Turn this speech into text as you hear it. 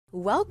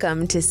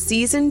Welcome to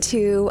Season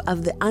 2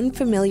 of The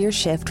Unfamiliar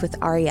Shift with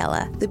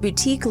Ariella, the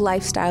Boutique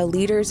Lifestyle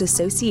Leaders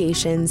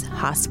Association's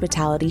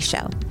hospitality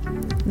show.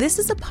 This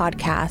is a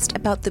podcast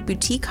about the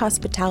boutique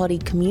hospitality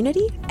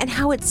community and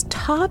how its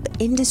top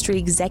industry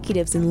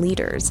executives and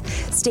leaders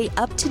stay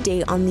up to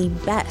date on the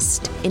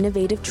best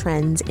innovative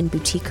trends in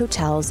boutique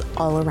hotels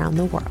all around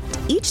the world.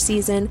 Each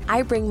season,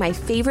 I bring my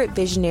favorite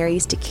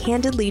visionaries to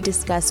candidly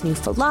discuss new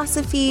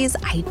philosophies,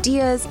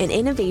 ideas, and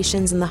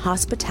innovations in the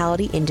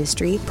hospitality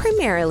industry,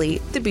 primarily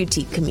the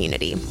boutique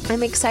community.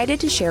 I'm excited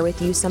to share with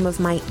you some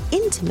of my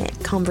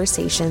intimate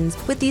conversations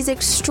with these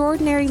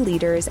extraordinary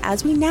leaders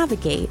as we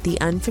navigate the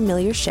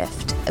unfamiliar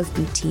shift of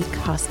boutique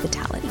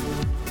hospitality.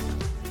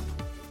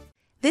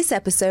 This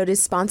episode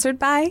is sponsored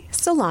by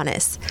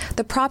Solanis,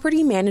 the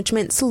property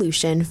management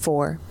solution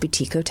for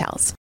boutique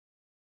hotels.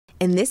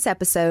 In this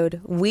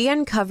episode, we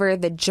uncover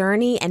the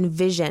journey and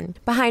vision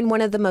behind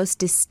one of the most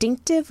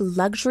distinctive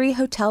luxury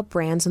hotel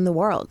brands in the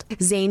world,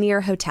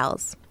 Zannier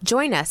Hotels.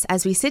 Join us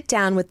as we sit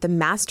down with the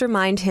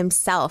mastermind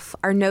himself,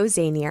 Arnaud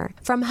Zannier.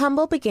 From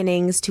humble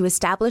beginnings to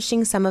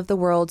establishing some of the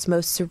world's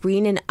most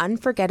serene and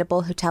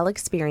unforgettable hotel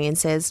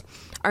experiences,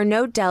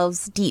 Arnaud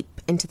delves deep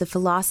into the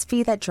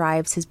philosophy that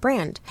drives his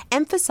brand,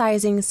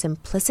 emphasizing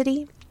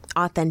simplicity,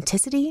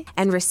 authenticity,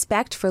 and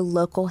respect for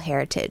local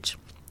heritage.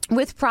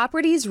 With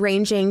properties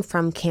ranging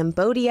from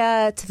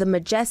Cambodia to the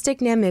majestic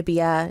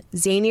Namibia,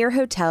 Zannier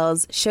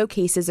Hotels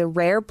showcases a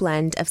rare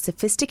blend of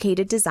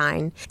sophisticated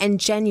design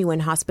and genuine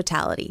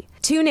hospitality.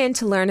 Tune in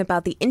to learn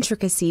about the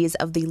intricacies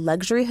of the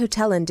luxury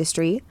hotel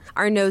industry,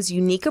 Arnaud's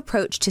unique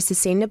approach to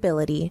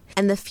sustainability,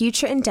 and the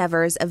future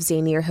endeavors of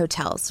Zannier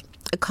Hotels.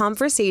 A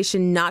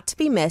conversation not to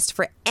be missed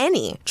for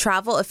any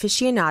travel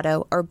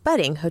aficionado or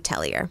budding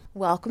hotelier.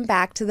 Welcome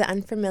back to The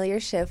Unfamiliar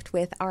Shift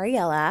with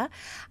Ariella.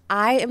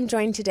 I am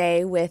joined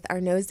today with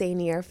Arnaud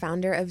Zannier,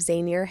 founder of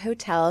Zannier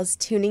Hotels,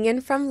 tuning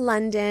in from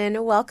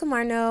London. Welcome,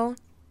 Arnaud.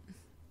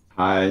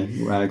 Hi,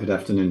 good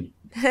afternoon.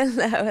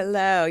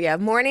 Hello. Yeah,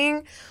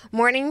 morning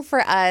for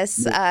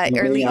us,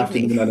 early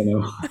evening. I don't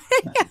know.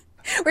 Yeah,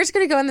 we're just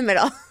going to go in the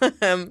middle.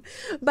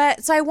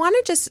 But so I want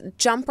to just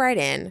jump right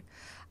in.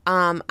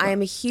 I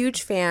am a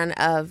huge fan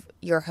of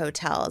your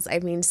hotels. I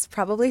mean,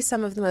 probably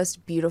some of the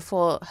most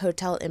beautiful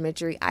hotel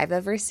imagery I've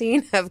ever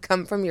seen have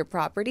come from your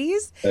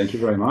properties. Thank you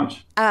very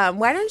much.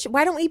 Why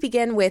don't we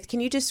begin with, can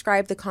you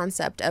describe the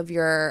concept of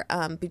your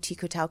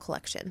boutique hotel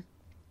collection?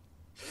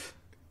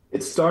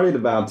 It started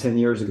about 10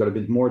 years ago, a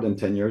bit more than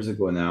 10 years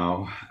ago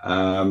now,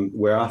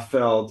 where I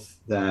felt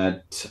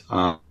that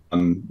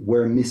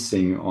we're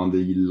missing on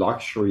the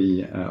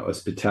luxury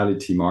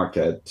hospitality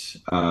market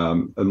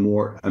a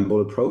more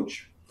humble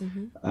approach.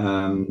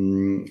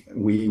 Mm-hmm.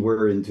 We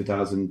were in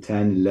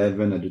 2010,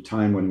 11 at the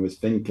time when I was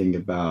thinking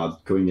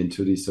about going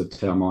into this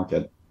hotel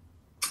market.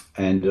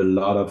 And a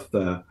lot of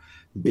the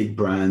big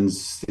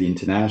brands, the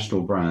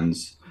international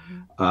brands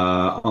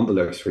on the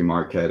luxury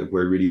market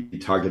were really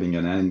targeting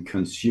an end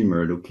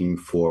consumer looking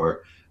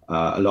for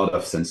a lot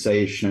of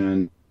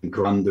sensation,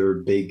 grander,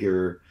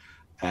 bigger.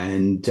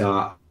 And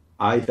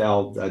I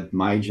felt that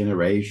my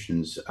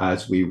generations,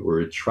 as we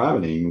were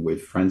traveling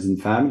with friends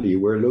and family,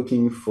 were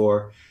looking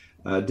for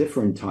a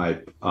different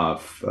type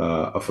of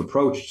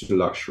approach to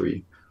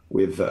luxury,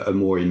 with a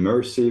more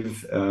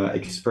immersive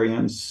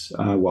experience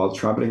while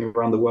traveling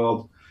around the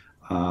world,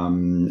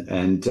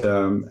 and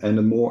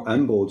a more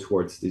humble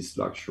towards this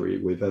luxury,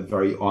 with a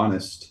very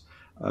honest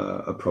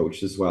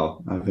approach as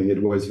well. I think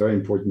it was very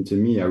important to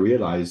me. I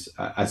realized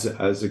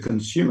as a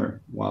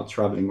consumer while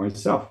traveling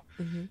myself.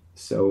 Mm-hmm.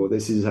 So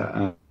this is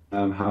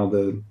how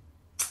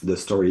the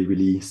story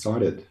really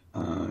started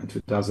in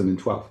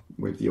 2012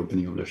 with the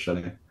opening of the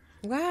chalet.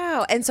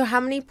 Wow. And so how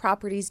many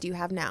properties do you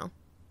have now?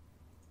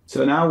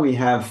 So now we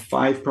have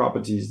 5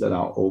 properties that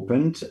are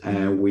opened,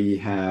 and we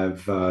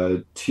have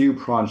 2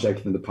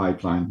 projects in the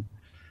pipeline.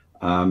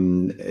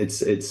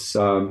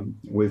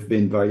 We've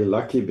been very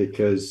lucky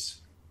because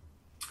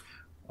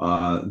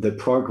the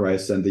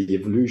progress and the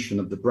evolution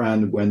of the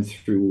brand went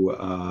through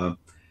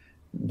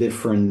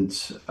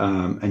different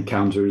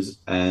encounters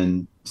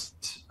and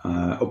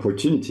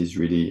opportunities,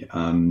 really.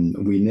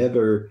 We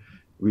never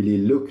really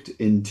looked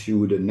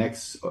into the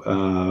next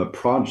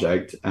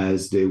project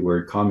as they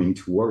were coming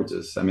towards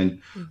us. I mean,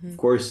 Of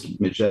course,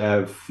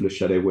 Megève, Le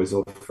Chalet was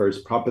our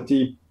first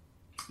property.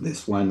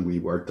 This one, we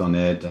worked on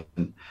it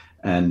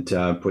and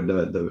put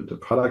the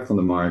product on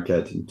the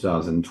market in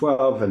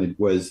 2012. And it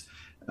was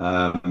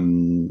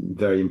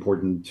very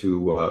important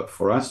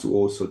for us to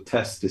also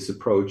test this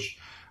approach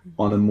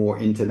on a more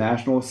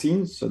international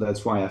scene. So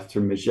that's why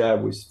after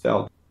Megève, we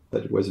felt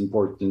that it was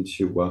important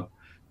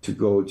to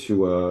go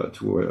to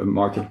a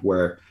market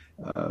where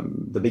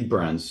the big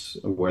brands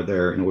were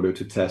there in order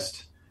to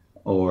test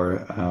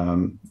or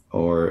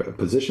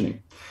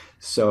positioning.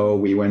 So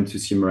we went to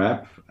Siem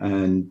Reap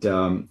and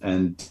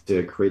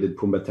created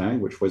Pumbatang,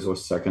 which was our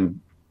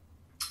second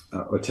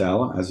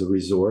hotel as a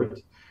resort.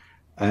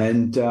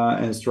 And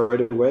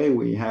straight away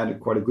we had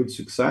quite a good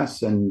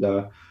success, and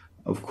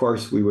of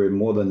course, we were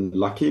more than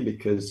lucky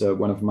because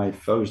one of my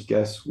first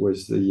guests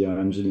was the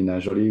Angelina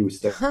Jolie, who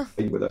stayed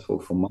with us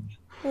for months.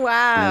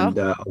 Wow. And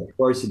of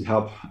course, it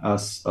helped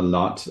us a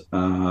lot.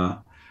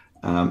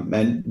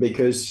 And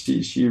because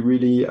she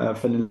really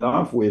fell in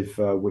love with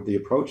the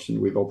approach and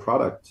with our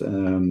product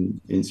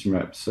in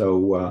Simrep.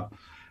 So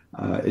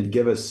it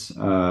gave us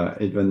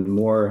even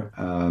more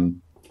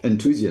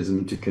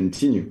enthusiasm to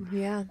continue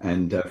Yeah.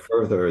 and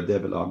further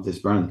develop this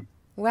brand.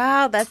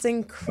 Wow, that's So,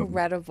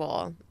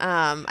 incredible.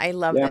 I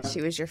love that yeah.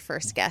 she was your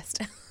first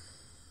guest.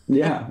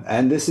 Yeah,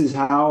 and this is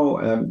how,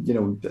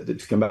 to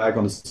come back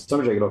on the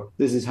subject,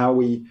 this is how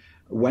we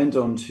went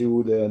on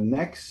to the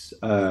next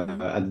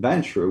Hmm.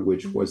 adventure,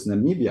 which Hmm. was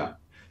Namibia,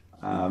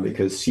 Hmm.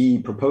 because she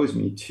proposed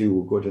me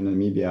to go to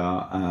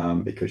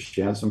Namibia because she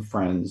had some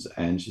friends,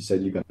 and she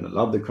said, "You're going to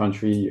love the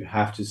country. You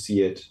have to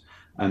see it.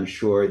 I'm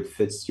sure it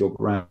fits your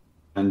brand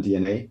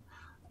DNA."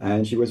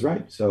 And she was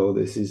right. So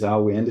this is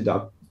how we ended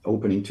up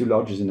opening two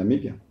lodges in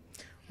Namibia.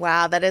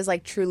 Wow, that is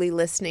like truly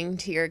listening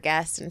to your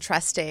guests and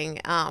trusting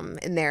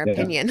in their Yeah.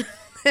 opinion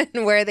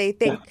and where they Yeah.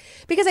 think,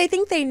 because I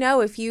think they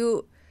know if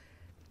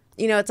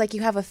it's like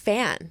you have a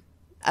fan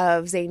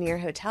of Zannier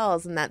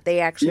Hotels and that they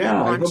actually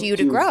Yeah, I want hope you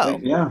to to grow.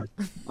 think, yeah,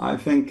 I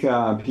think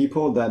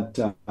people that,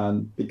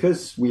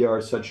 because we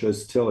are such a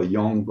still a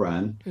young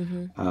brand,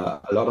 Hmm.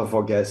 a lot of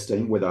our guests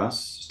stayed with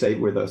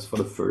us for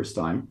the first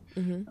time.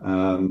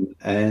 Hmm.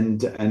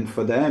 And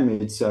for them,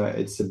 it's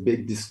a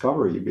big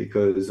discovery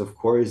because, of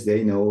course,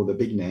 they know the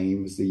big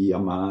names, the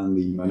Yaman,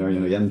 the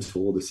Hmm.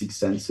 Yentl, the Six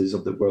Senses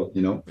of the world.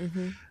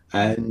 Hmm.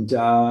 And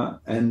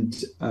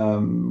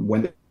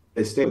when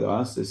they stay with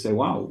us, they say,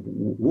 "Wow,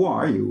 who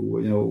are you?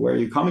 Where are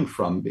you coming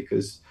from?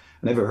 Because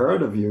I never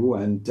heard of you."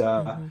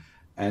 Hmm.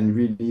 And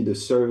really, the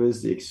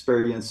service, the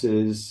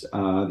experiences,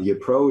 the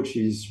approach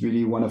is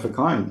really one of a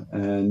kind.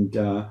 And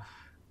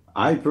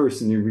I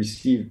personally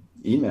receive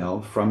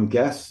email from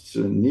guests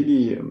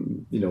nearly,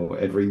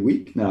 every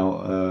week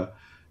now.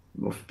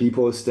 Of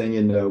people staying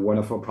in one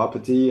of our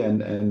property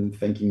and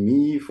thanking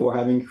me for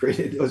having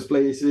created those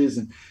places.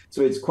 And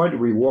so it's quite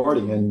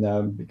rewarding. Oh,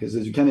 And because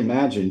as you can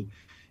imagine,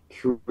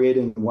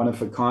 creating one of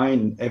a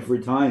kind every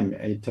time,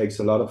 it takes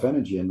a lot of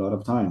energy and a lot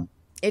of time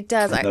it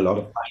does. and a lot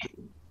of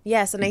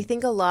Yes, and I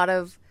think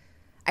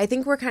I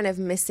think we're kind of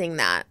missing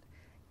that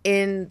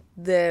in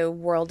the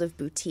world of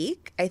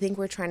boutique. I think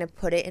we're trying to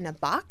put it in a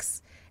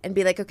box and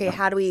be like, okay,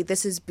 yeah.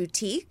 this is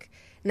boutique.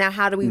 Now,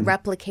 how do we Mhm.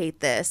 replicate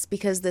this?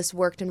 Because this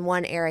worked in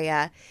one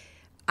area.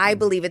 I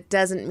believe it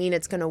doesn't mean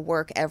it's going to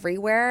work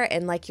everywhere.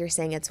 And like you're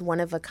saying, it's one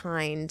of a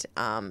kind.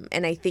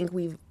 And I think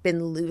we've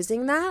been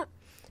losing that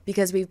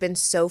because we've been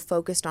so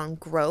focused on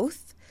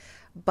growth.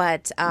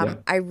 But Yeah.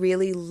 I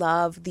really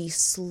love the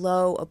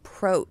slow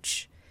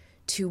approach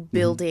to Mhm.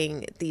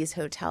 building these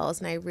hotels.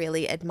 And I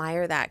really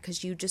admire that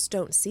because you just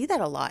don't see that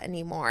a lot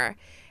anymore.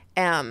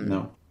 Um,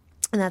 No.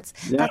 and that's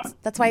Yeah, that's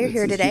that's why you're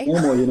here it's today.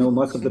 normal.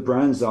 Most of the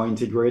brands are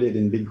integrated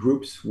in big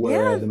groups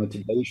where Yeah. the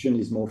motivation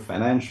is more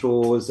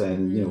financials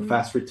and Hmm.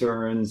 fast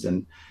returns.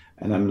 And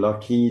I'm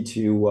lucky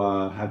to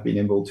have been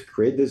able to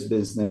create this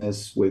business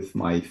with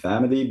my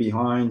family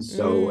behind.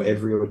 So Mm.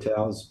 every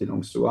hotel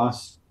belongs to us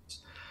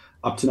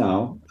up to now.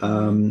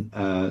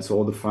 Hmm. So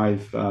all the five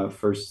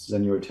first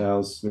Zenny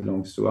hotels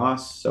belongs to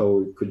us. So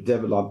we could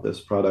develop this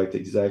product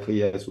exactly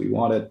as we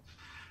want it.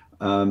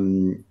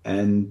 And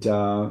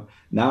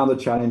now the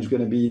challenge is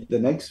going to be the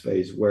next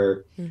phase where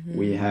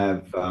we Hmm.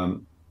 have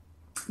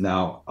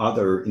now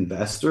other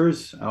investors,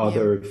 Yeah.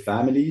 other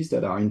families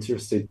that are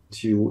interested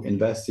to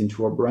invest into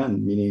our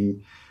brand,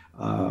 meaning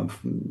uh,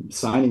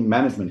 signing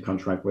management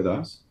contract with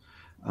us,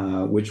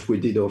 which we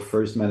did our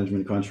first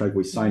management contract.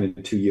 We signed Hmm.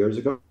 it 2 years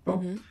ago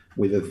Hmm.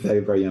 with a very,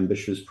 very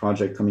ambitious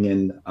project coming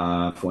in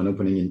for an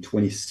opening in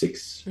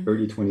 26, Hmm.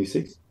 early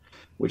 26,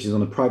 which is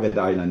on a private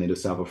island in the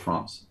south of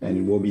France. And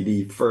it will be Mm. the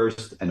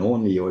first and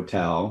only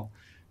hotel,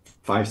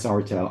 five-star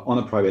hotel on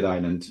a private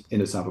island in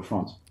the south of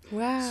France.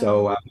 Wow. So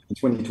in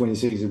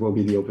 2026, it will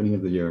be the opening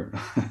of the year.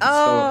 So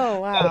Oh,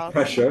 a lot of wow.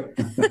 pressure,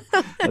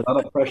 a lot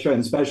of pressure,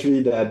 and especially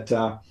that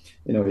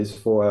it's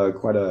for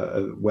quite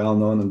a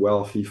well-known and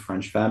wealthy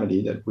French family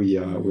that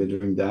we're Hmm.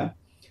 doing that.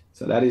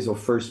 So that is our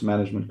first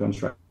management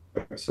contract.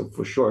 So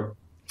for sure,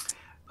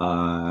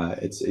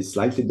 it's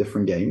slightly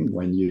different game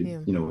when Yeah.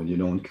 you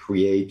don't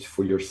create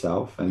for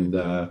yourself and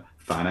Hmm.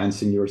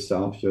 financing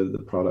yourself, you're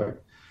the product.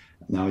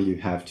 Now you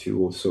have to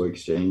also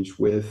exchange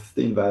with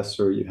the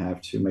investor. You have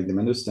to make them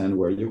understand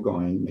where you're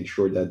going, make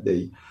sure that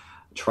they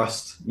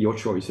trust your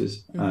choices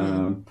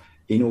Hmm.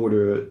 in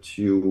order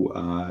to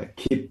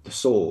keep the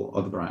soul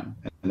of the brand.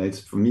 And it's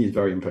for me, it's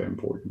very, very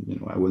important.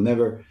 I will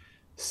never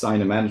sign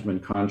a management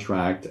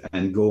contract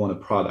and go on a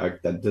product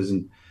that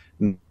doesn't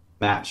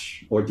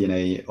match or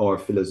DNA or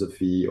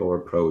philosophy or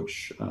approach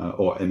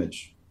or image.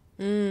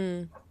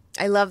 Mm.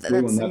 I love that.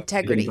 We will That's never make any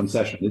integrity.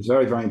 concession. It's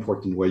very, very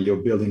important where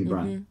you're building a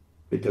brand Hmm.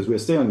 because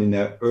we're still in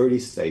the early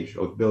stage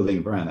of building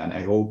a brand. And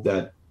I hope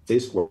that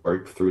this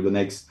work through the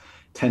next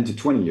 10 to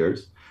 20 years,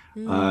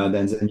 Mm.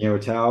 then Zannier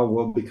Hotel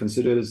will be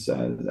considered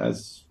as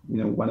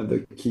one of the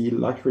key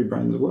luxury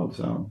brands in the world.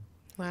 So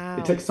it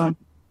Wow. takes time.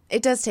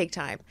 It does take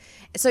time.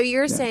 So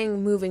you're Yeah.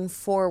 saying moving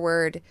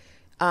forward,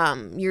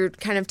 you're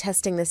kind of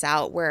testing this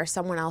out where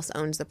someone else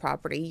owns the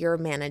property, you're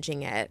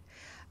managing it.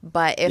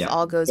 But if Yeah.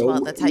 all goes well,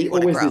 So that's how we you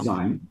want to always grow.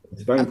 design.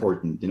 It's very Okay.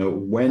 important.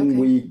 When Okay.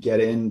 we get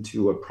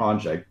into a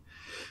project,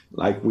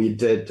 like we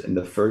did in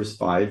the first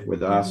five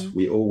with Mm-hmm. us,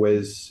 we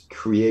always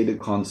create a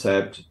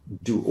concept,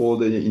 do all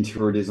the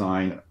interior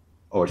design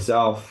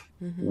ourselves.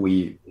 Mm-hmm.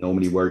 We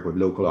normally work with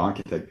local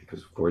architect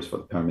because, of course, for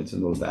the permits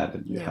and all that,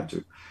 you Yeah. have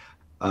to.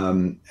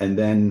 And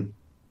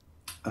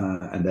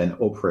then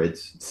operate,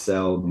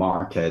 sell,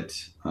 market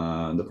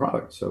the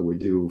product. So we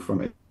do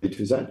from A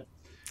to Z. Wow.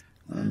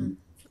 Um,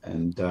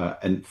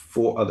 and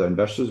for other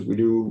investors, we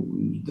do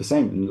the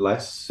same,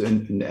 less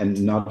and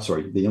not.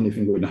 Sorry, the only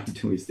thing we don't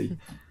do is the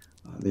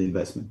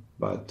investment,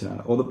 but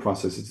all the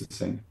process is the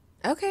same.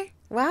 Okay.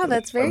 Wow, So that's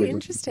that's why very we do the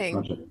interesting.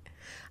 project.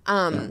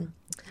 Yeah, Um,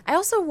 I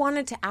also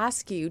wanted to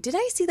ask you, did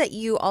I see that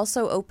you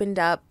also opened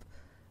up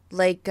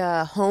like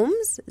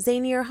homes,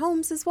 Zannier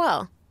homes as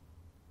well?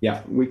 yeah.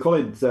 We call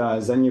it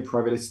Zannier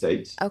Private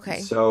Estate. Okay.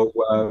 So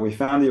we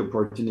found the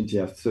opportunity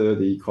after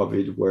the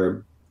COVID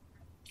where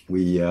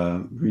we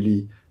really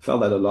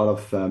felt that a lot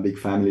of big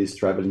families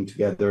traveling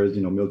together,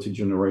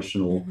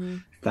 multi-generational Mm-hmm.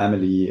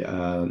 family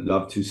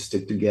love to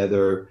stick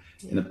together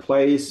in Yeah. a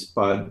place,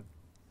 but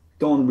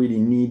don't really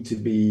need to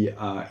be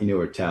in a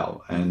hotel.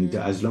 And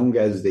Mm-hmm. as long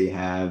as they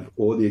have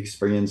all the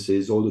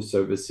experiences, all the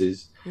services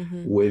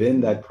Mm-hmm. within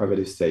that private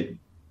estate,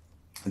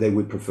 they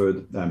would prefer.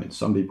 I mean,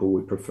 some people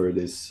would prefer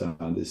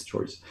this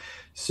choice.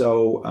 So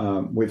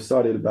we've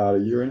started about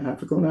a year and a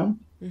half ago now,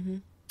 Mm-hmm.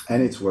 and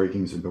it's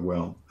working super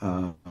well.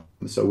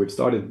 So we've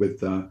started with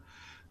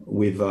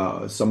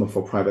some of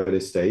our private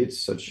estates,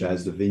 such Mm-hmm.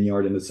 as the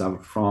vineyard in the south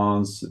of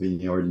France, the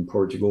vineyard in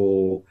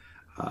Portugal,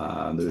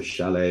 the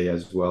chalet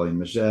as well in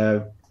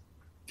Megève.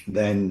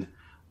 Then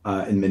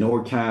in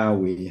Menorca,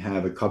 we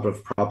have a couple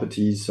of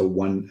properties. So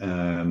one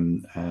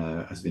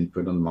has been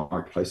put on the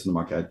market, placed on the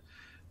market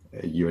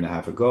a year and a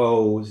half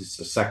ago. It's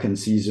the second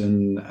season.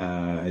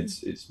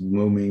 It's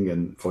booming,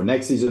 and for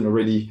next season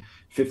already,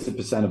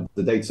 50% of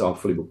the dates are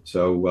fully booked.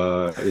 So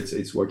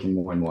it's working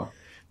more and more.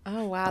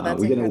 Oh, wow,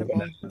 that's We're going to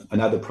open incredible.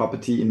 another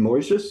property in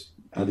Mauritius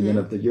at the end Mm-hmm.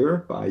 of the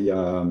year by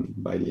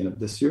the end of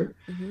this year.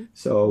 Mm-hmm.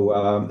 So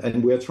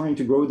and we are trying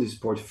to grow this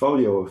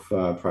portfolio of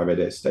private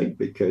estate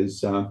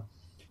because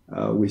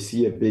we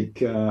see a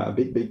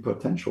big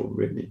potential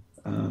really.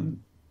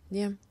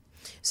 Yeah.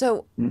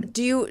 So Mm.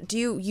 do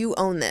you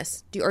own this?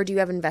 Or do you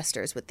have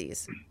investors with these?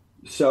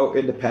 So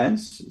it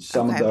depends.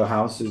 Some of Okay. the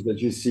houses that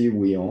you see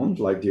we own,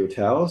 like the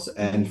hotels,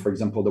 and Mm-hmm. for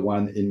example, the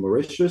one in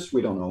Mauritius,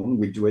 we don't own.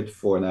 We do it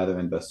for another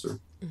investor.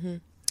 Mm-hmm.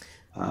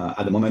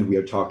 At the moment, we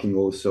are talking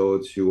also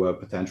to a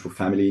potential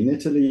family in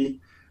Italy.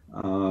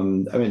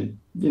 I mean,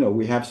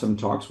 we have some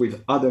talks with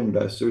other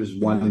investors,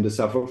 one Mm-hmm. in the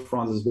south of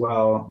France as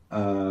well.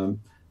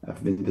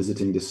 I've been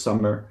visiting this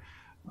summer.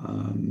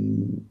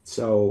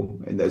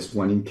 And there's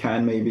one in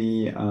Cannes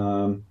maybe.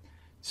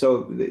 So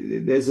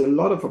there's a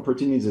lot of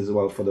opportunities as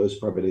well for those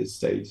private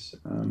estates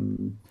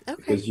Okay.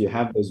 because you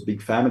have those big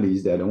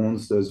families that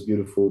owns those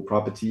beautiful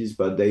properties,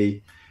 but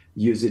they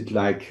use it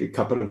like a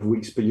couple of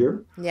weeks per year.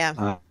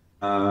 Yeah.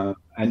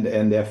 And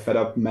they're fed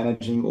up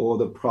managing all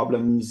the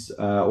problems,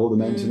 all the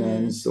Mm.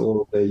 maintenance,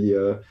 all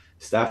the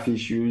staff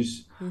issues.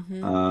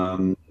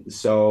 Mm-hmm.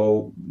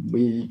 So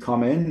we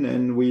come in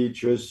and we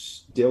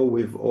just deal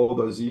with all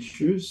those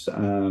issues.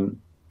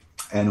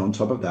 And on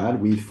top of that,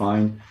 we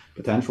find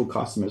potential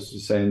customers to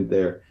send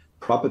their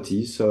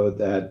properties so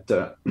that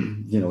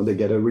they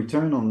get a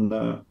return on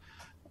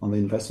the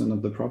investment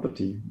of the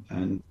property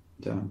um,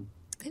 and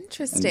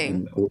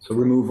Interesting. also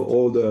remove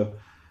all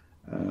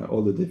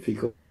the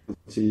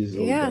difficulties,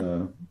 all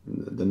Yeah.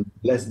 the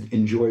less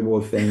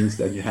enjoyable things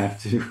that you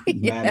have to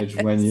manage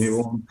when you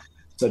Yes. own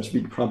such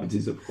big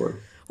properties, of course.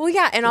 Well,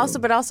 yeah, and also, So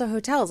but also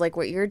hotels, like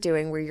what you're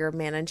doing, where you're it's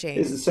the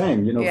managing.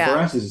 same, for Yeah.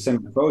 us, it's the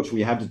same approach.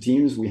 We have the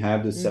teams, we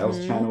have the sales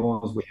Mm-hmm.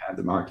 channels, we have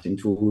the marketing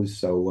tools.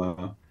 So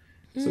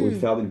we Mm.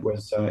 felt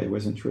it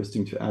was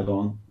interesting to add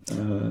on.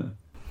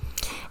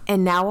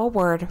 And now a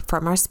word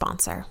from our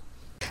sponsor.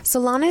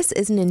 Solanas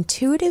is an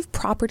intuitive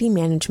property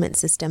management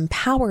system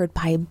powered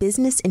by a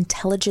business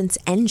intelligence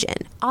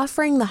engine,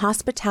 offering the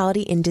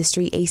hospitality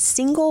industry a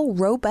single,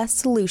 robust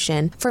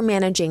solution for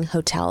managing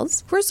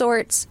hotels,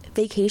 resorts,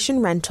 vacation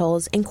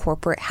rentals, and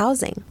corporate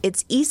housing.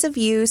 Its ease of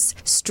use,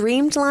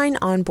 streamlined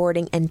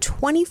onboarding, and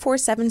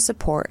 24/7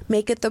 support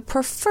make it the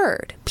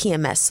preferred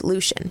PMS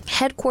solution.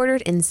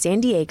 Headquartered in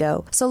San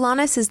Diego,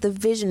 Solanas is the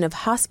vision of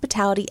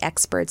hospitality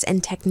experts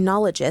and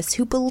technologists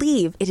who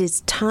believe it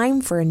is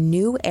time for a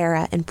new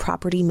era in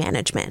property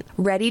management.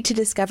 Ready to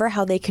discover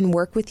how they can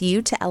work with you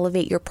to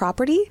elevate your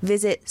property?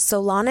 Visit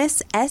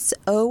Solanis,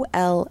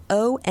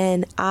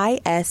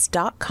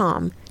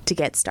 SOLONIS.com to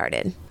get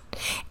started.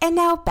 And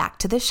now back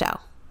to the show.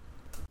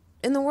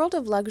 In the world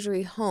of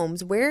luxury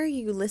homes, where are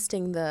you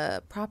listing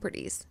the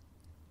properties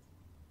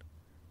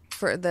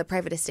for the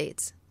private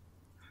estates?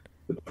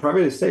 The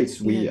private estates,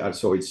 Yeah.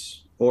 so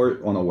it's or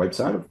on our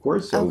website, of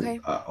course. So Okay.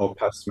 our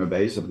customer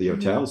base of the Mm-hmm.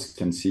 hotels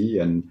can see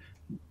and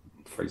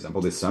for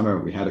example, this summer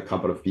we had a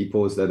couple of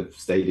people that have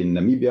stayed in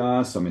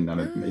Namibia, some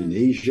in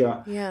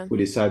Asia. Yeah. We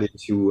decided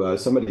to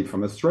somebody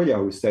from Australia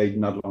who stayed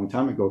not a long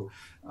time ago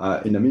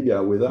in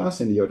Namibia with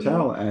us in the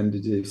hotel, and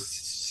it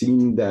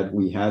seen that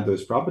we had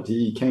those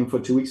property. He came for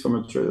 2 weeks from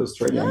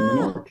Australia in Ah,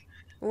 Menorca.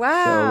 So,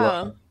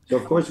 wow. so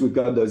of course we've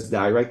got those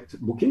direct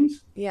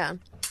bookings. Yeah.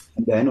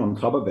 And then on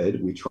top of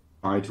it, we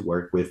try to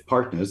work with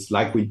partners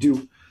like we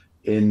do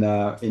in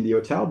the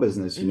hotel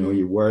business. You know,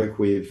 you work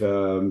with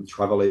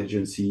travel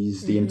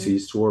agencies,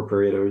 DMCs, tour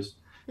operators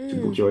to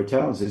book your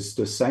hotels. It's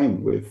the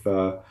same with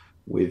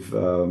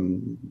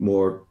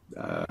more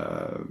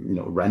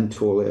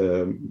rental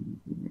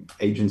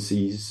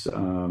agencies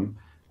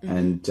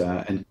and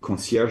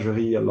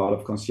conciergerie. A lot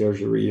of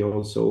conciergerie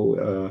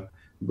also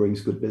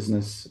brings good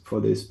business for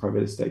this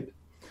private estate.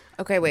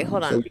 Okay, wait,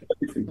 hold So on. we have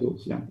different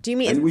tools, yeah. Do you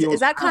mean And we is also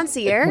that have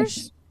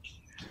concierge?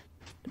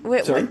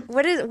 Wait, Sorry?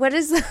 what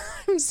is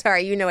I'm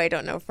sorry, you know I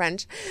don't know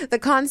French. The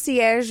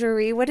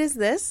conciergerie, what is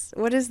this?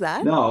 What is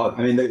that? No,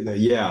 I mean,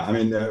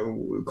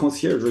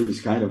 concierge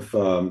is kind of,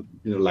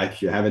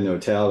 like you have in a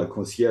hotel, a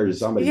concierge is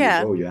somebody you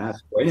Yeah. go, you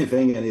ask for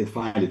anything and he'll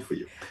find it for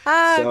you.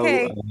 Ah, So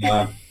okay.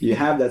 you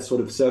have that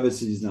sort of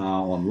services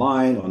now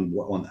online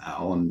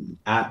on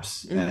apps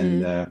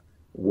and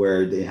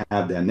where they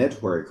have their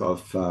network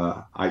of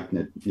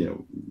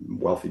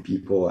wealthy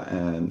people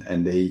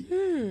and they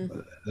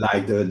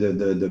like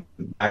the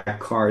back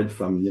card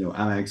from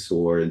Amex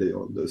or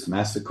those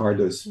Mastercard,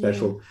 those Yeah.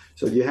 special.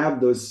 So you have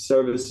those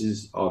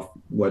services of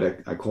what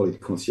I call it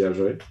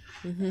concierge,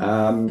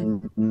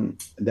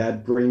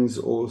 that brings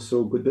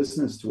also good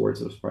business towards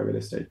those private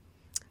estate.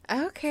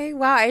 Okay.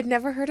 Wow, I'd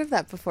never heard of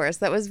that before. So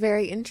that was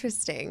very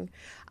interesting.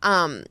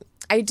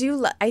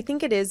 I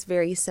think it is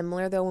very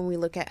similar though when we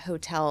look at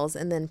hotels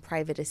and then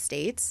private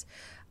estates.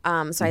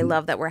 So I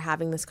love that we're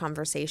having this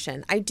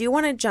conversation. I do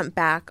want to jump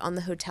back on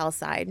the hotel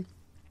side.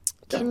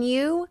 Yeah. Can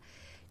you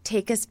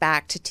take us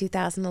back to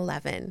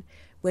 2011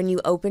 when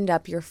you opened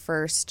up your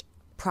first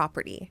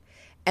property?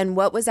 And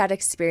what was that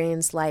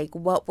experience like?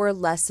 What were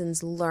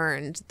lessons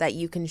learned that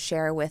you can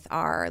share with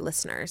our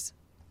listeners?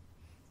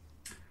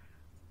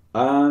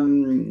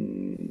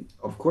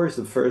 Of course,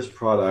 the first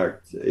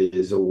product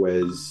is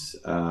always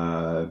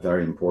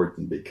very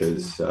important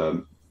because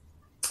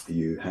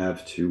you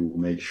have to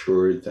make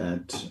sure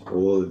that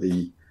all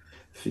the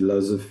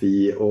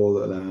philosophy, all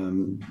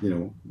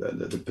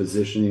the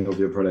positioning of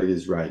your product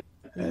is right,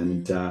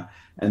 and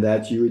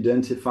that you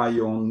identify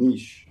your own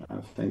niche. I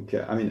think.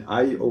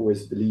 I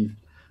always believed.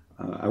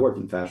 I worked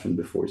in fashion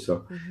before,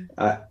 so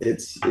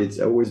it's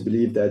always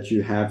believed that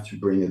you have to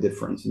bring a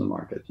difference in the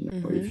market.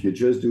 If you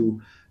just do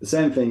the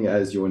same thing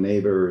as your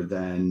neighbor,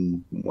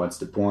 then what's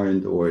the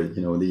point? Or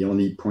the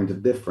only point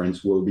of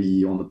difference will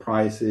be on the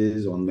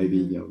prices, on maybe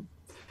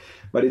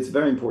But it's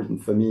very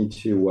important for me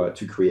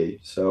to create.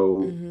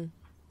 So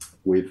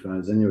with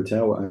Zannier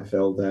Hotel, I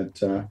felt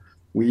that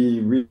we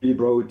really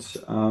brought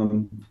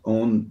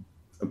own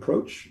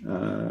approach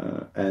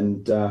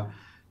and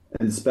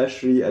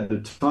especially at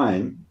the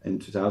time in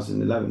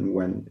 2011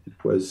 when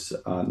it was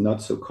not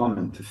so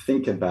common to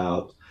think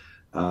about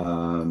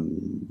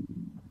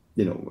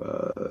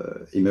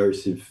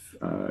immersive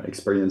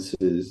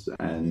experiences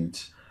and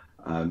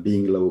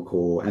being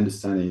local,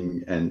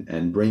 understanding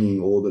and bringing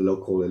all the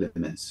local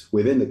elements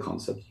within the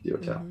concept of the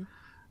hotel.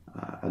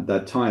 At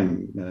that time,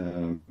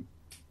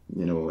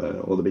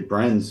 all the big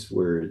brands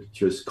were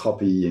just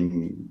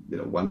copying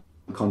one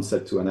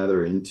concept to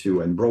another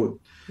and brought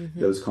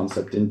those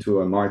concepts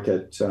into a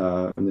market,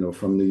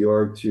 from New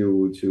York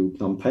to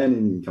Phnom Penh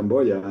in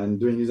Cambodia and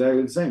doing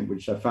exactly the same,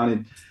 which I found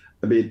it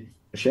a bit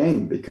a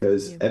shame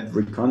because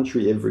every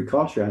country, every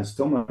culture has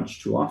so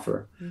much to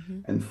offer.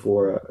 And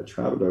for a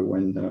traveler,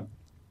 when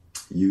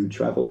you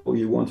travel,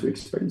 you want to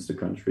experience the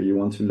country, you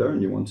want to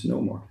learn, you want to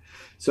know more.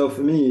 So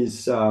for me,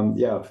 it's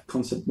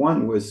concept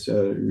one was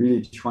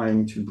really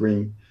trying to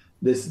bring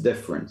this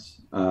difference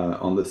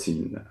on the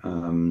scene.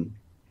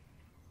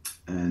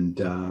 And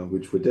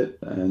which we did,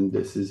 and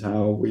this is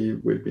how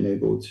we've been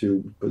able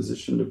to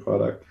position the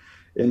product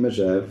in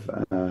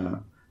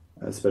Megève.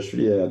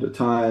 Especially at the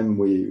time,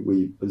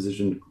 we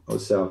positioned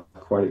ourselves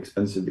quite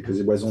expensive because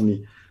it was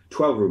only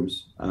 12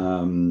 rooms.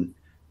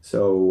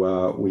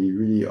 So we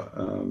really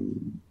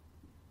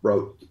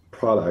wrote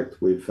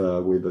product with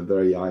a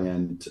very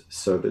high-end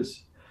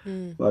service.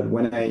 But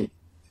when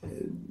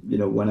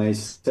I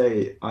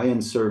say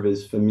high-end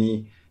service, for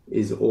me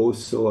is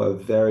also a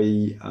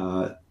very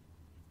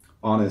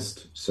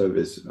honest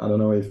service. I don't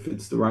know if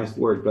it's the right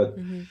word, but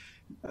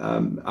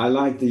I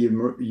like the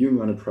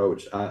human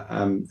approach.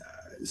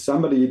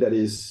 Somebody that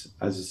is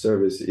as a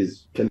service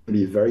can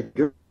be very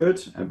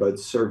good, but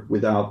served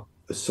without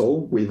a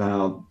soul,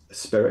 without a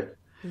spirit.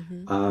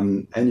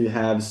 And you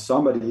have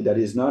somebody that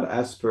is not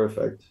as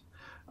perfect,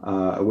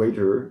 a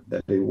waiter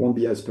that they won't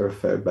be as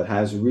perfect, but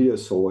has real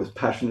soul, is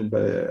passionate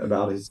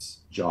about his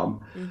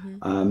job,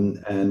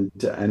 and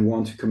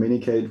want to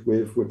communicate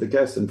with the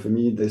guests. And for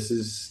me, this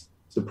is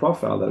the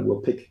profile that we'll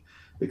pick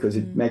because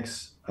it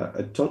makes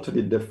a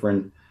totally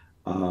different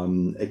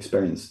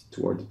experience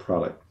toward the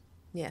product.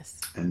 Yes.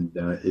 And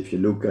if you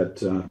look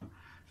at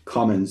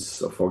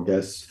comments of our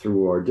guests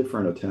through our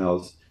different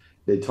hotels,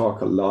 they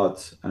talk a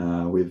lot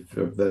with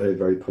a very,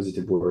 very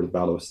positive word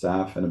about our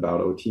staff and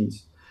about our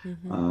teams.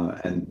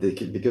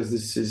 Mm-hmm. Because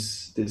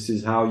this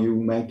is how you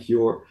make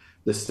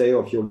the stay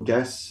of your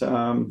guests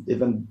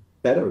even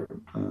better.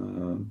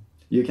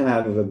 You can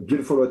have a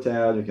beautiful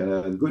hotel, you can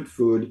have good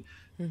food,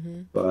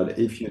 Mm-hmm. but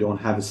if you don't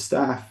have a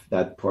staff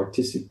that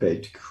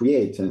participate,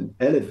 create, and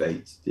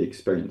elevate the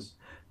experience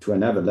to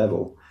another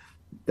level,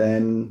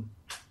 then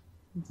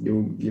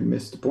you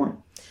missed the point,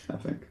 I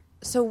think.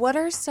 So what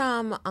are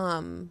some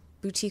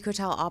boutique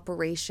hotel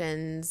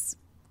operations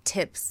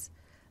tips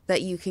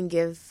that you can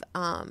give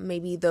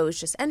maybe those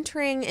just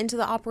entering into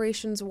the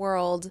operations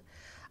world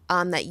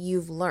that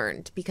you've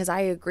learned? Because I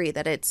agree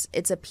that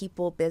it's a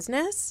people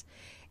business,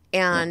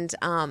 Yeah.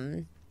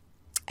 and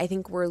I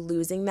think we're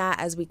losing that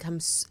as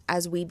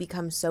we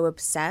become so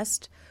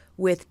obsessed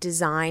with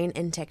design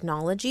and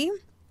technology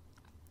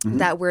Mm-hmm.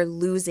 that we're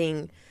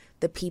losing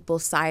the people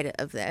side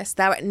of this.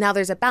 That now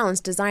there's a balance.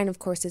 Design, of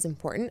course, is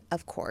important,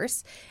 of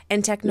course,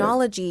 and Yes.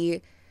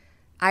 technology,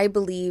 I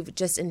believe,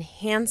 just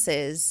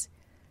enhances.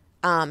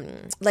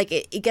 Like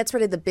it gets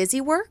rid of the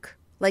busy work.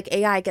 Like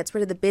AI gets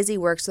rid of the busy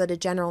work so that a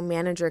general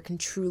manager can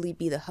truly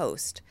be the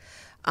host.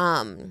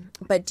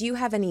 But do you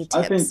have any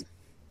I tips? think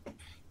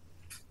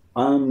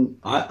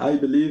I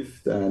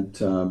believe that,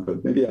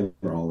 but maybe I'm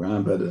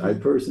wrong, but I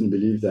Mm-hmm. personally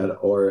believe that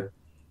our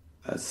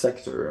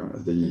sector,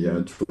 the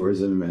Mm-hmm.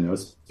 tourism and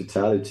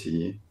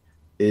hospitality,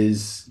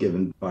 is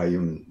given by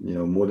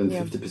more than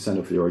Yeah. 50%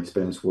 of your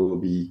experience will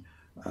be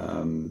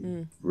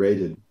Mm.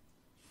 rated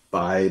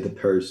by the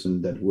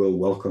person that will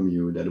welcome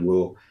you, that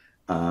will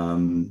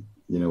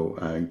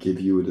give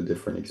you the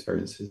different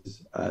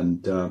experiences.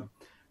 And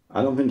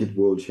I don't think it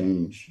will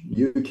change.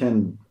 You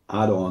can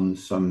add on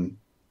some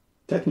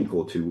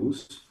technical tools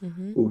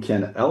Mm-hmm. who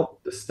can help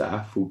the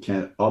staff, who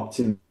can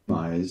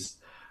optimize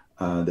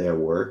their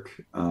work.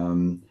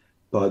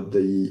 But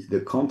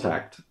the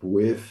contact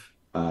with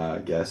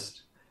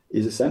guests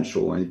is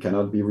essential, and it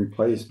cannot be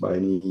replaced by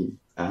any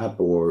app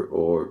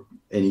or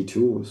any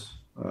tools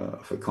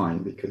of a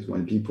kind. Because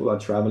when people are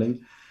traveling,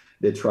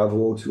 they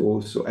travel to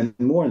also, and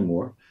more,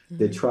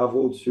 they Mm-hmm.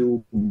 travel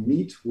to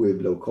meet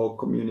with local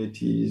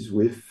communities,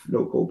 with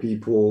local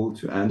people,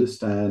 to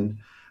understand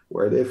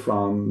where they're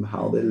from,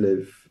 how they Mm-hmm.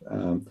 live.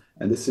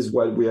 And this is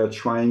what we are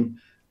trying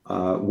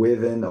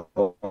within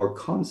our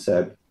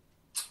concept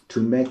to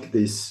make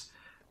this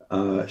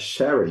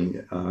sharing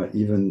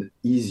even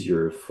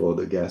easier for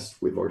the guests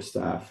with our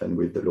staff and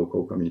with the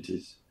local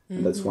communities.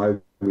 And that's Mm-hmm.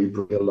 why we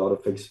bring a lot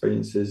of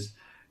experiences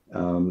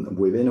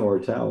within our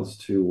hotels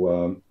to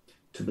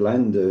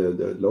blend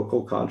the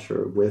local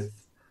culture with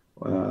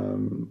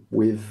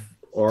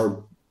our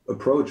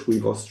approach,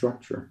 with our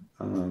structure.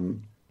 I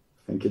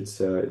think it's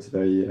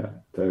very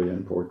very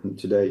important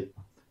today.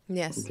 We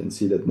Yes. can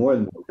see that more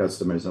and more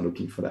customers are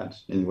looking for that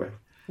anyway.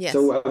 Yes. So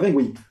I think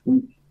we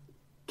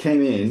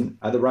came in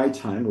at the right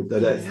time with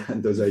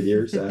Mm-hmm. those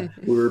ideas.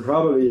 We were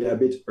probably a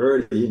bit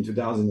early in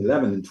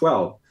 2011 and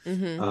 12,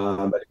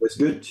 Mm-hmm. but it was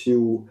good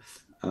to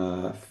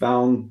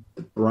found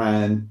the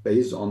brand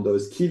based on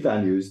those key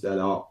values that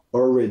are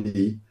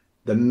already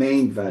the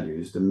main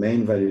values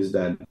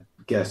that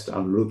guests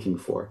are looking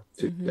for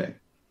Mm-hmm. today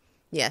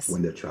Yes.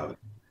 when they're traveling.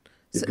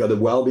 So, You've got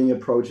a well-being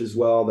approach as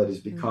well that is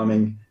mm-hmm.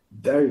 becoming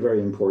very, very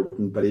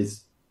important, but it's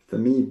for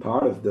me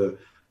part of the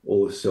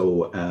also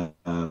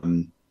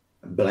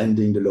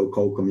blending the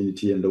local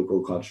community and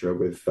local culture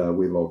with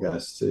our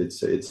guests.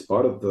 It's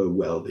part of the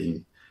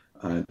well-being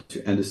to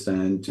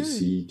understand, to Mm.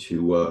 see, to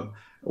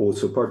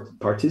also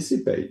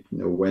participate.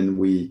 When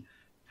we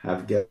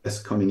have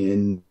guests coming in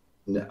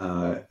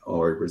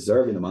or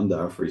reserving a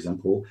mandar, for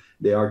example,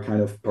 they are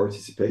kind of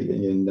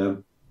participating in.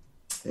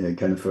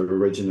 Kind of a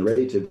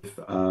regenerative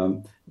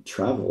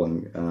traveling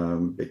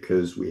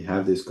because we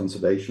have this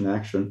conservation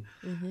action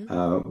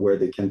Mm-hmm. where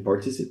they can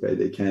participate.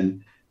 They can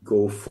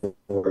go for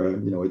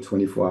a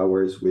 24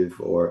 hours with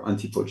our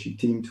anti-poaching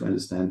team to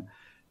understand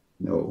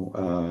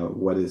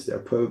what is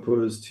their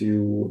purpose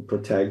to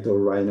protect our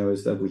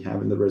rhinos that we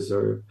have in the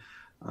reserve,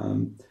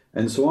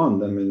 and so on.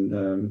 I mean,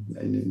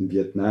 in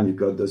Vietnam,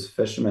 you've got those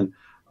fishermen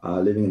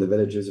living in the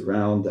villages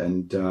around,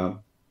 and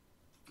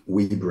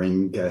we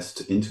bring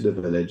guests into the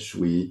village.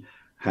 We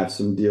have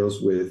some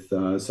deals with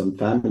some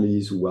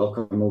families who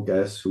welcome our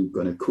guests, who are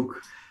going to cook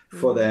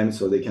for Mm-hmm. them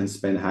so they can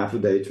spend half a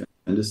day to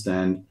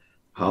understand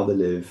how they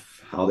live,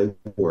 how they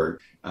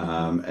work.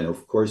 Mm-hmm. And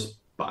of course,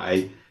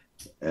 by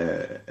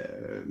uh,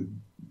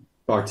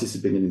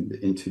 participating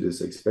into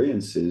these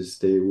experiences,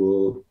 they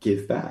will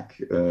give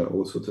back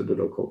also to the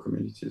local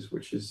communities,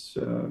 which is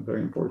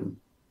very important.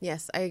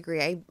 Yes, I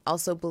agree. I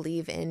also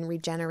believe in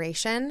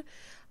regeneration.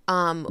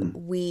 Mm.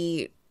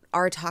 We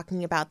are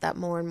talking about that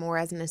more and more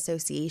as an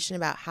association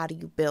about how do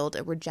you build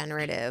a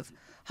regenerative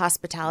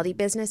hospitality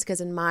business, because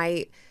in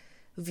my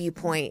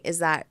viewpoint is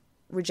that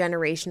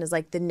regeneration is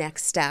like the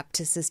next step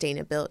to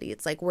sustainability.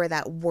 It's like where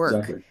that work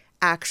Exactly.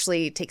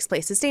 actually takes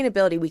place.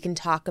 Sustainability, we can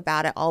talk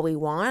about it all we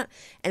want,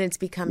 and it's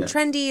become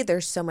trendy.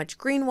 There's so much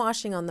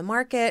greenwashing on the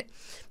market,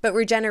 but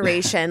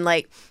regeneration,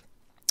 like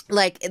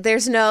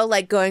there's no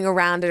like going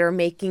around it or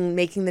making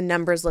the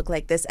numbers look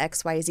like this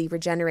XYZ.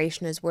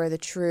 Regeneration is where the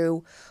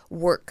true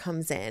work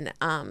comes in.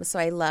 So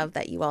I love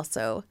that you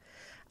also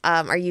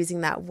are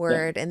using that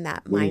word and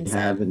that mindset. We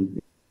have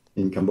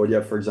in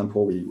Cambodia, for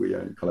example, we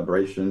are in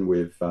collaboration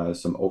with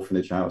some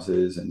orphanage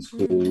houses and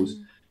schools.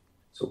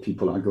 So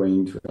people are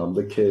going to help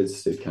the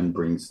kids. They can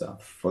bring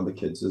stuff for the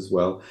kids as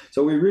well.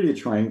 So we're really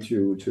trying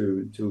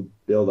to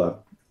build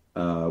up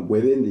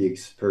within the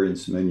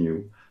experience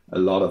menu a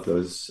lot of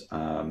those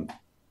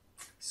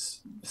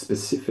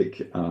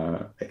specific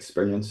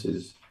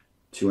experiences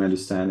to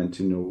understand and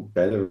to know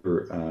better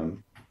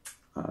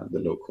the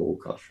local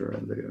culture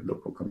and the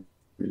local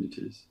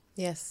communities.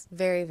 Yes,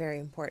 very, very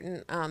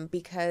important,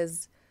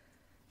 because,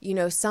 you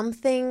know,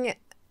 something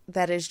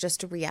that is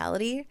just a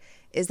reality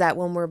is that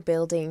when we're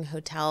building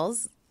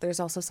hotels, there's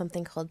also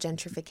something called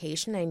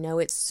gentrification. I know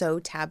it's so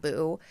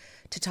taboo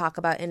to talk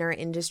about in our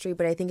industry,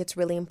 but I think it's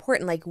really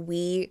important. Like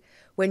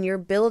when you're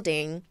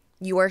building,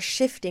 you are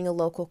shifting a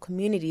local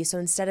community. So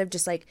instead of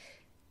just like,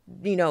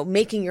 you know,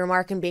 making your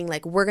mark and being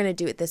like, we're going to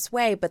do it this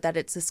way, but that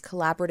it's this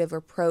collaborative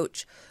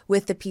approach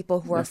with the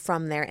people who are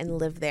from there and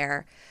live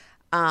there.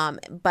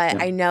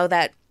 I know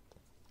that,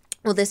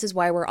 well, this is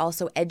why we're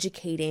also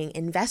educating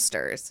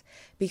investors,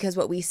 because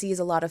what we see is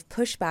a lot of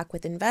pushback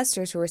with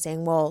investors who are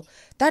saying, well,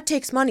 that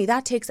takes money,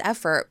 that takes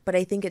effort. But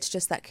I think it's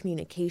just that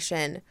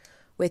communication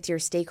with your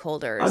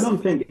stakeholders. I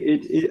don't think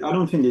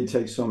it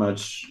takes so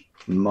much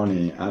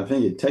money. I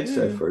think it takes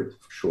effort,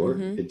 for sure.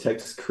 It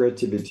takes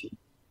creativity,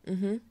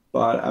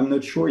 but I'm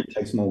not sure it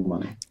takes more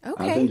money.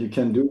 Okay. I think you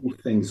can do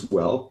things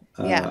well.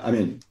 I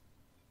mean,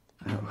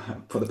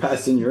 for the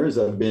past 10 years,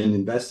 I've been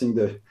investing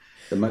the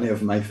money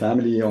of my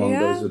family on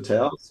those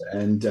hotels,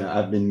 and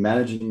I've been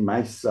managing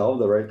myself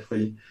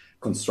directly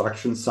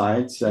construction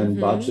sites and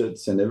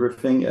budgets and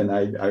everything. And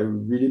I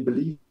really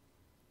believe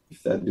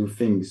that do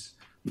things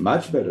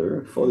much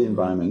better for the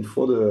environment,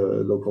 for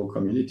the local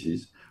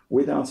communities,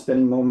 without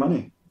spending more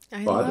money.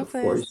 But of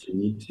course, you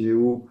need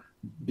to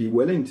be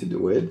willing to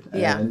do it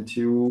and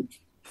to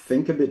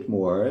think a bit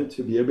more,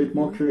 to be a bit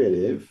more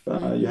creative.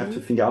 You have to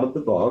think out of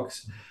the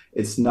box.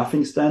 It's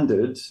nothing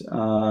standard.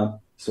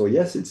 So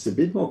yes, it's a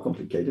bit more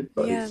complicated,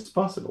 but it's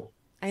possible.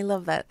 I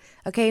love that.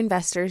 Okay,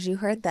 investors, you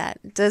heard that.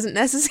 It doesn't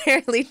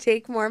necessarily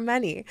take more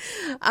money.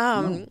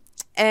 No.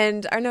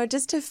 And Arnaud,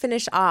 just to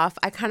finish off,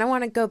 I kind of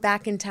want to go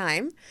back in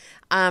time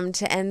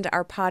to end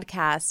our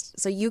podcast.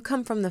 So you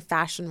come from the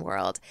fashion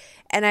world,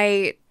 and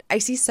I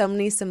see so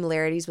many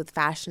similarities with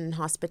fashion and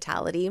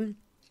hospitality.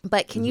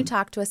 But can you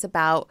talk to us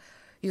about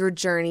your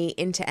journey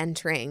into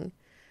entering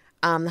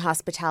the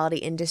hospitality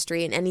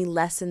industry and any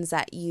lessons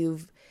that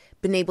you've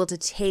been able to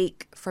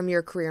take from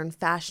your career in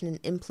fashion and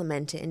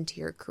implement it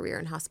into your career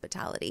in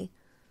hospitality?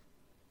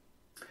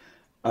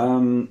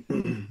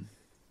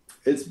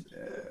 It's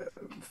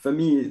for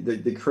me,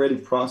 the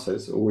creative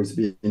process always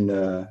been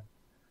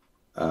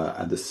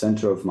at the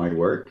center of my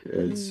work.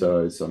 It's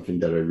something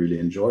that I really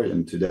enjoy.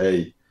 And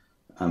today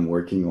I'm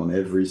working on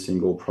every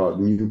single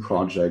new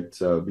project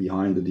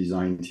behind the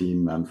design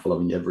team. I'm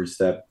following every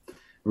step,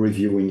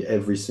 reviewing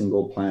every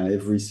single plan,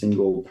 every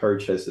single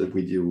purchase that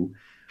we do.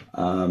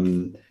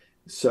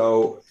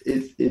 So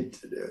it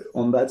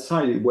on that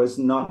side, it was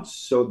not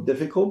so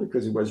difficult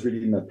because it was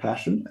really my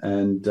passion.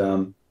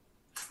 And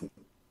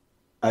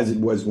as it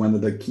was one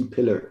of the key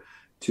pillars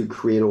to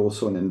create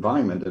also an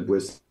environment that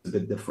was a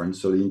bit different.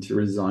 So the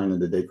interior design and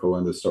the deco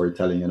and the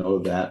storytelling and all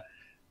of that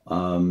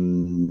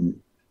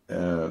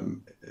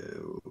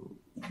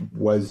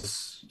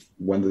was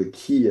one of the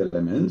key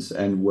elements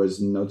and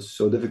was not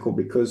so difficult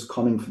because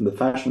coming from the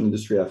fashion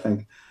industry, I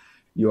think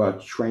you are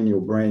train your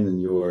brain and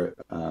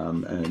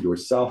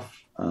yourself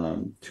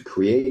to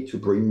create, to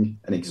bring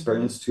an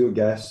experience to a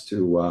guest,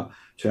 to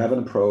have an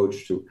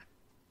approach to.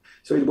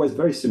 So it was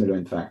very similar,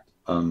 in fact.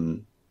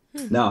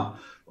 Now,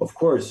 of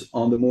course,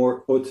 on the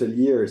more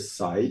hotelier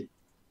side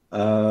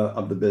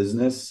of the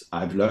business,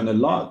 I've learned a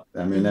lot.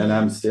 I mean, and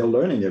I'm still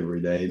learning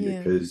every day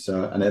because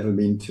I've never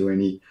been to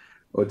any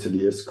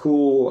hotelier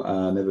school.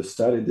 I never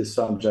studied this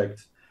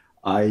subject.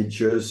 I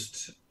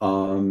just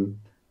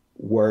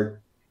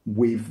work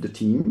with the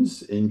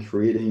teams in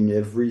creating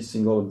every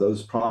single of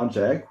those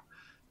projects.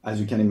 As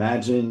you can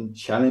imagine,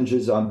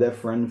 challenges are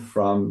different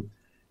from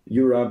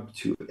Europe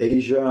to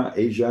Asia,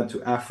 Asia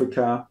to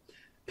Africa.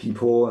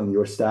 People and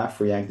your staff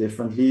react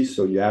differently,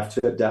 so you have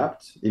to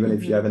adapt. Even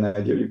if you have an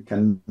idea, you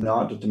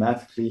cannot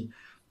automatically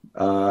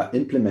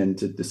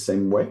implement it the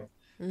same way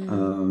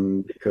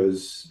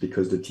because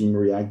the team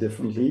react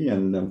differently,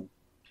 and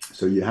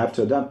so you have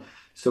to adapt.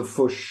 So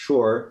for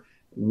sure,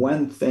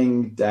 one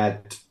thing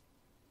that,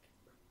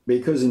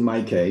 because in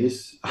my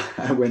case,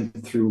 I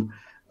went through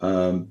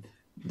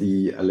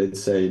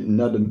let's say,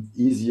 not the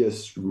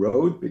easiest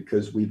road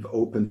because we've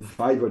opened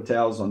 5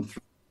 hotels on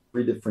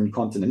three different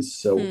continents.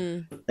 So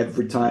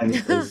every time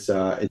you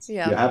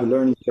have a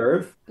learning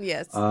curve.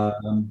 Yes.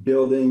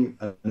 Building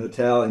an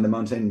hotel in the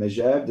mountain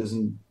Megève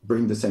doesn't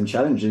bring the same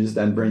challenges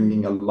than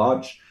bringing a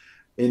lodge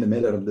in the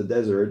middle of the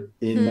desert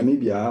in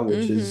Namibia,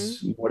 which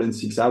is more than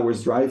 6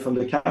 hours drive from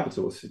the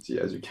capital city,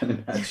 as you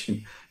can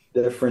imagine.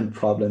 Different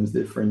problems,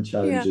 different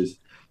challenges. Yeah.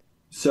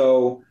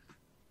 So,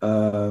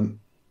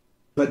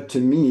 but to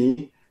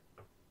me,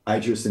 I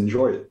just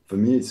enjoy it. For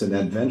me, it's an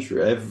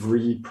adventure.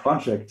 Every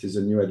project is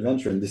a new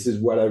adventure. And this is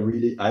what I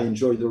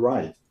enjoy the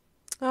ride.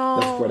 Oh.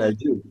 That's what I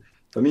do.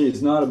 For me,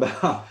 it's not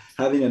about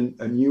having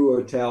a new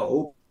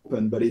hotel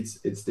open, but it's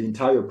the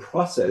entire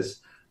process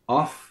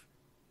of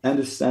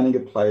understanding a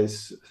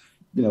place,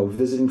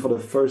 visiting for the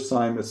first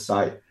time a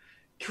site,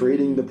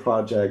 creating the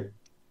project,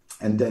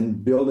 and then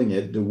building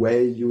it the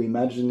way you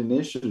imagine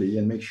initially,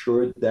 and make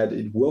sure that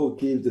it will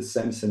give the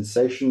same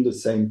sensation, the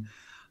same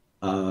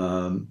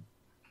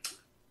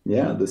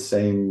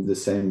the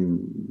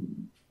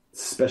same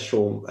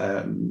special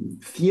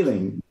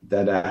feeling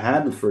that I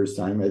had the first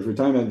time. Every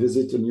time I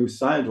visit a new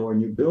site or a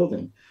new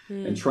building,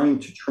 and trying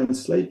to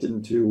translate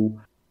into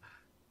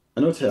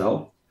an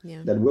hotel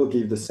that will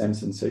give the same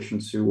sensation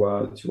to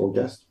our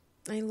guests.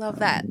 I love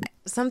that.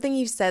 Something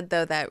you said,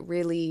 though, that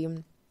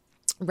really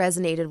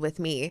resonated with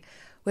me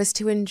was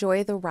to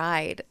enjoy the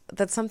ride.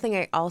 That's something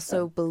I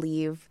also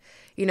believe,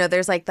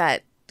 there's like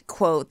that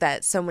quote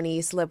that so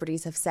many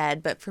celebrities have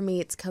said, but for me,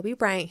 it's Kobe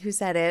Bryant who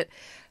said it,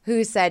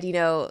 who said,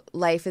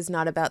 life is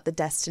not about the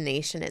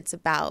destination. It's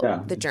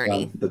about the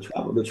journey. The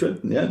travel, the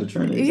trip. Yeah, the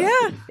journey.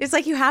 Exactly. Yeah. It's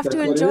like you have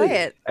to enjoy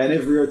it. And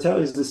every hotel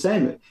is the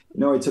same.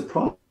 It's a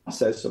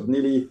process of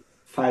nearly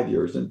 5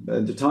 years. And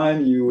at the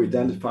time you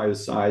identify a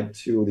site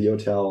to the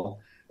hotel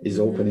is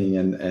opening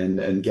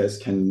and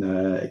guests can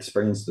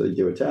experience the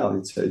hotel.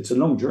 It's a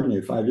long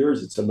journey, 5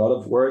 years. It's a lot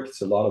of work.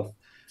 It's a lot of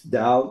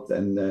doubt,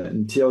 and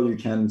until you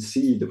can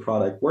see the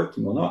product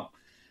working or not.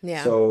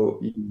 Yeah. So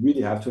you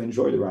really have to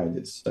enjoy the ride.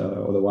 It's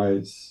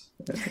otherwise,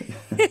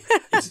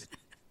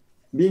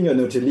 being an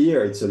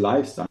hotelier, it's a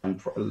lifetime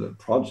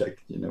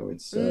project.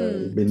 It's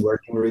been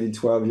working already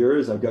 12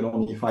 years. I've got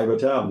only 5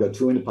 hotels. I've got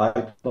 2 in the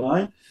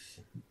pipeline.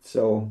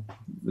 So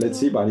let's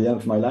see by the end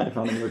of my life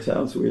how many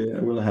hotels we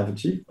will have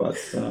achieved. But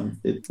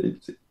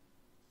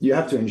you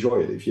have to enjoy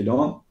it. If you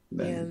don't,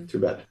 then too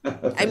bad.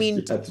 I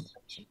mean,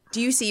 do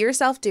you see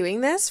yourself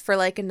doing this for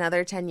like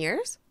another 10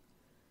 years?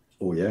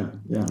 Oh, yeah.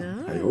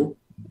 Oh. I hope.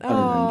 I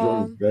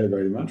enjoy very,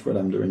 very much what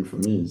I'm doing. For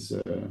me is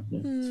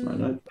it's my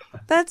life.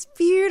 That's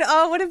beautiful.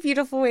 Oh, what a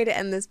beautiful way to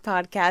end this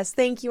podcast.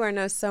 Thank you,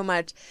 Arnaud, so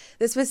much.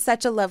 This was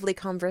such a lovely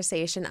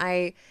conversation.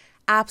 I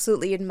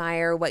absolutely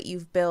admire what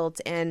you've built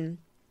and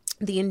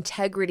the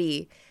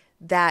integrity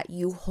that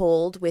you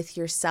hold with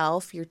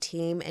yourself, your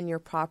team, and your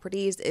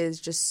properties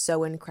is just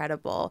so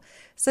incredible.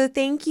 So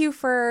thank you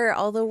for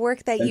all the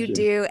work that you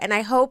do. And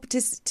I hope to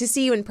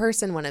see you in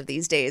person one of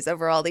these days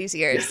over all these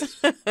years.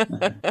 Yes.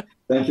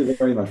 Thank you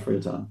very much for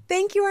your time.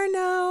 Thank you,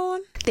 Arnaud.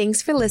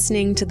 Thanks for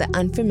listening to The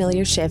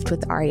Unfamiliar Shift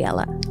with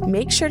Ariella.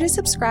 Make sure to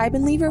subscribe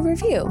and leave a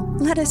review.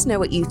 Let us know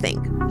what you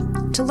think.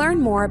 To learn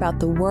more about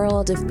the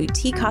world of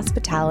boutique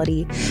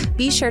hospitality,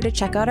 be sure to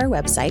check out our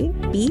website,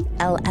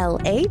 blla.org.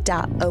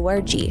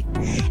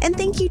 And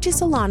thank you to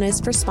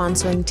Solanus for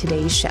sponsoring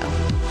today's show.